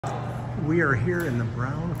We are here in the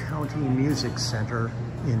Brown County Music Center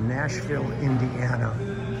in Nashville, Indiana.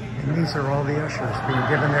 And these are all the ushers being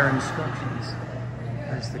given their instructions.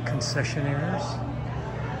 There's the concessionaires.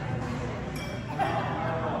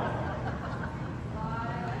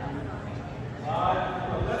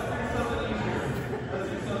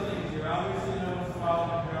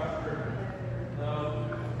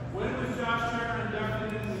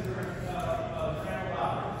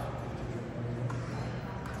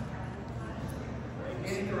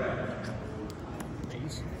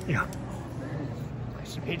 Yeah.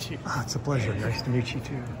 Nice to meet you. Oh, it's a pleasure. Nice to meet you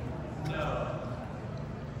too. Oh,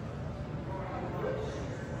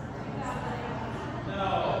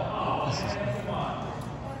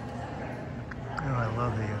 I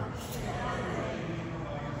love the.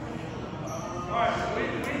 All right.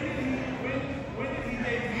 When did he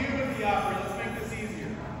debut at the opera? Let's make this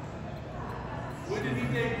easier. When did he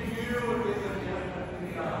debut at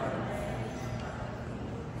the opera?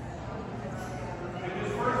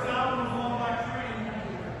 His first album was Long Black Train.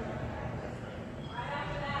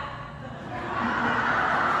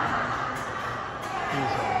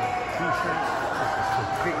 These are t-shirts. This is the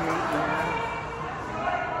Create Man.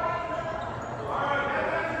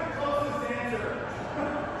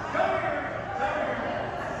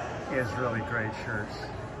 He has really great shirts.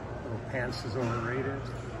 Little pants is overrated.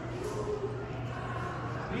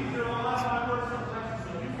 These are all my personal collections,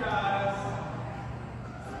 so you guys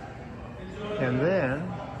enjoy. And then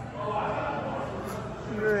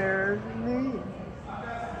there's me.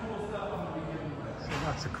 So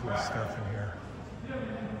lots of cool stuff in here.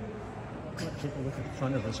 Let's take a look at the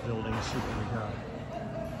front of this building and see what we got.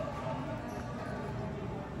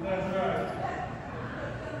 That's right.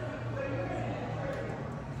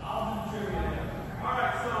 All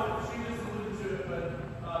right, so she just alluded to it, but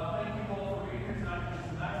thank you all for being here tonight.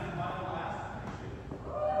 Tonight is my last.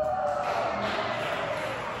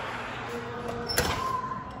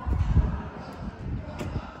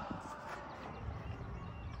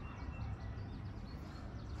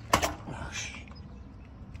 Gosh.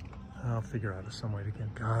 I'll figure out some way to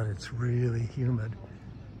get. God, it's really humid.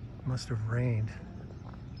 It must have rained.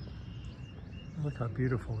 Look how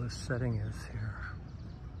beautiful this setting is here.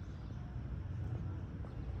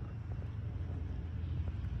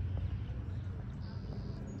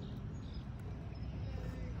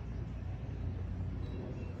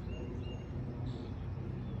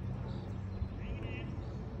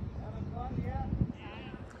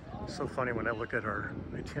 So funny, when I look at our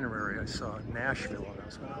itinerary, I saw Nashville, and I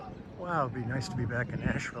was like, wow, it'd be nice to be back in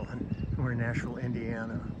Nashville, and we're in Nashville,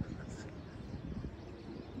 Indiana.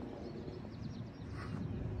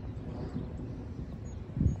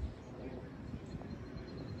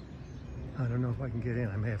 I don't know if I can get in.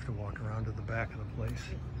 I may have to walk around to the back of the place.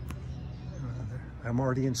 I'm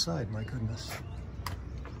already inside, my goodness.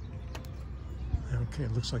 Okay,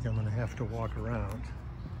 it looks like I'm gonna have to walk around.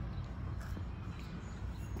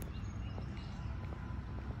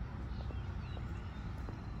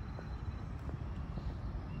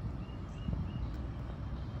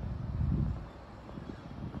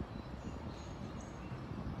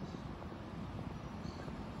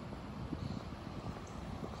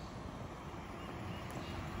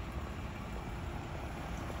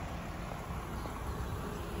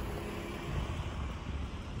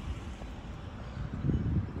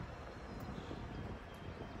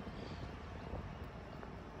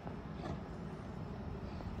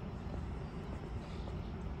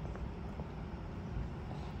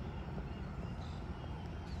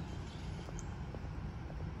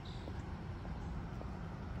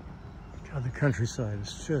 God, the countryside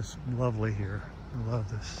is just lovely here. I love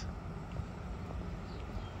this.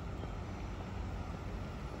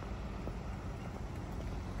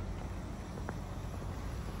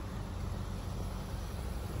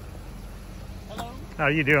 Hello. How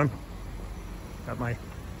you doing? Got my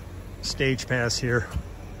stage pass here.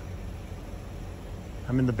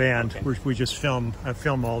 I'm in the band. Okay. We just film. I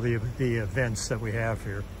film all the events that we have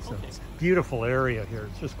here. So Okay. it's a beautiful area here.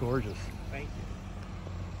 It's just gorgeous. Thank you.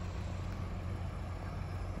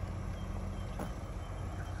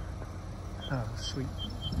 Oh, sweet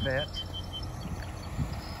vet.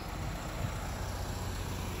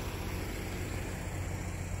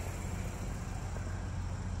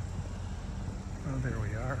 Oh, there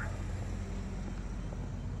we are.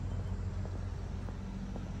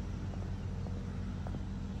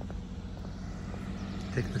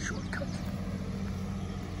 Take the shortcut.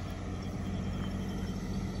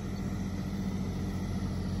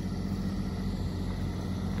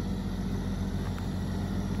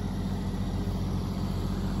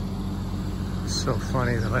 So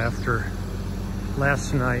funny that after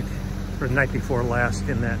last night or the night before last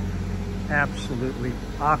in that absolutely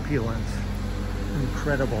opulent,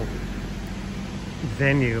 incredible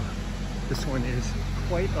venue. This one is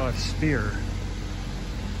quite austere.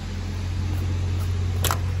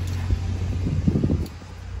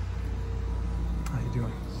 How you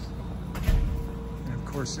doing? And of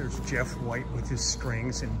course there's Jeff White with his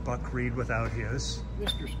strings and Buck Reed without his.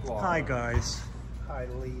 Mr. Sklar. Hi guys. Hi,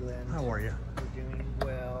 Leland. How are you? We're doing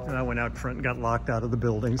well. And I went out front and got locked out of the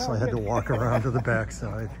building, so I had to walk around to the back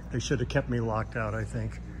side. They should have kept me locked out, I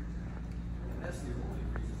think.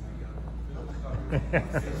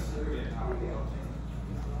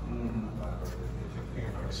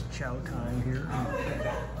 It's chow time here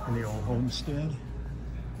in the old homestead.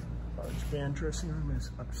 Large band dressing room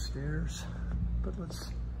is upstairs, but let's...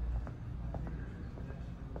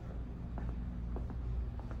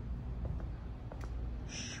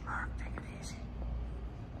 Shh, Mark, take it easy.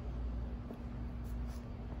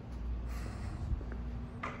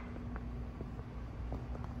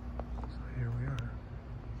 So here we are.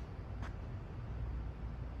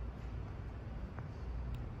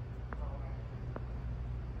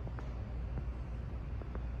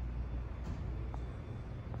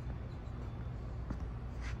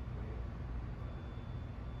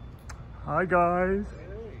 Hi guys.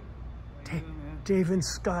 Hey. Dave and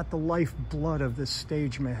Scott, the lifeblood of this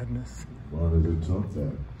stage madness. Wanted to talk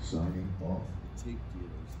that. Signing off. Take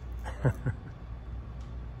dealers.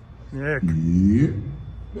 Nick.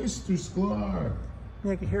 Yeah. Mr. Sklar.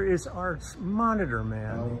 Nick, here is our monitor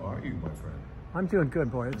man. How are you, my friend? I'm doing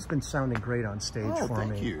good, boy. It's been sounding great on stage for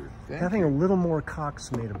me. Thank you. Having a little more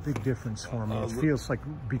Cox made a big difference for me. It feels like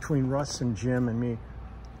between Russ and Jim and me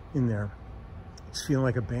in there, it's feeling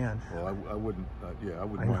like a band. Well, I wouldn't, I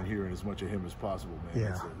wouldn't mind hearing as much of him as possible, man.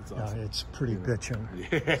 Yeah, it's awesome. It's pretty bitchin'.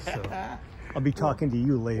 Yeah. So, I'll be talking to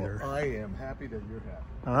you later. Well, I am happy that you're happy.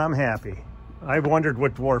 I'm happy. I wondered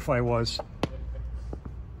what dwarf I was.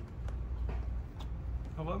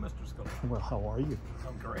 Hello, Mr. Sklar. Well, how are you?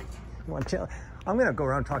 I'm great. You want to tell? I'm going to go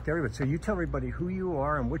around and talk to everybody. So you tell everybody who you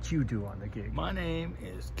are and what you do on the gig. My name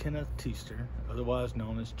is Kenneth Teester, otherwise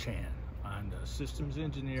known as Chan. I'm the systems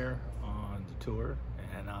engineer on the tour,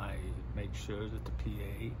 and I make sure that the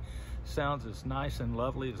PA sounds as nice and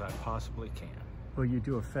lovely as I possibly can. Well, you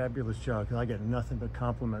do a fabulous job, because I get nothing but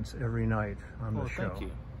compliments every night on the show. Thank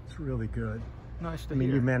you. It's really good. Nice to I mean,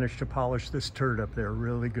 hear. you managed to polish this turd up there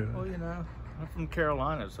really good. Well, you know, I'm from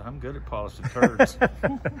Carolina, so I'm good at polishing turds.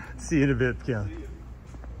 See you in a bit, Ken.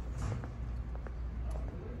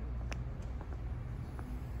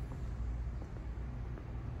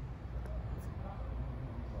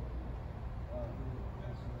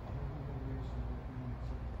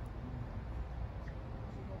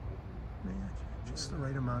 Just the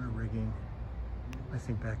right amount of rigging. I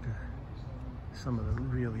think back to some of the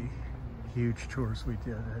really huge tours we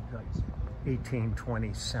did. I had like 18, 20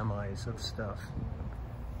 semis of stuff.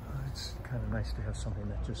 It's kind of nice to have something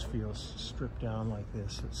that just feels stripped down like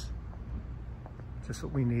this. It's just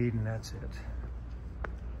what we need, and that's it.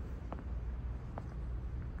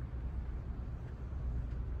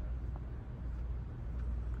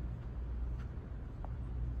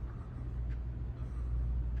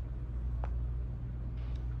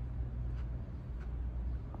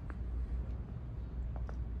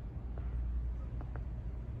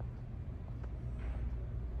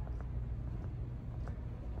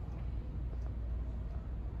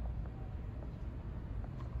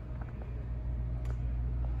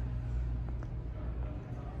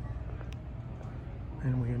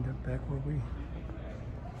 And we end up back where we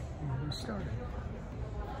started.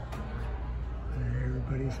 And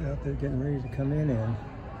everybody's out there getting ready to come in and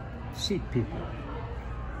seat people.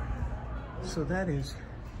 So that is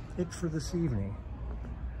it for this evening.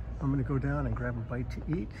 I'm gonna go down and grab a bite to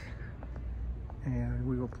eat, and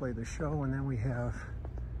we will play the show, and then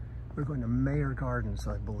we're going to Mayor Gardens,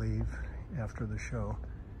 I believe, after the show,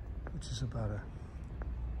 which is about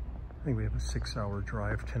I think we have a 6-hour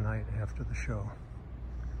drive tonight after the show.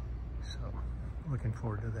 So, looking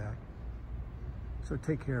forward to that. So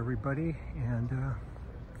take care, everybody, and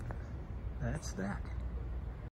that's that.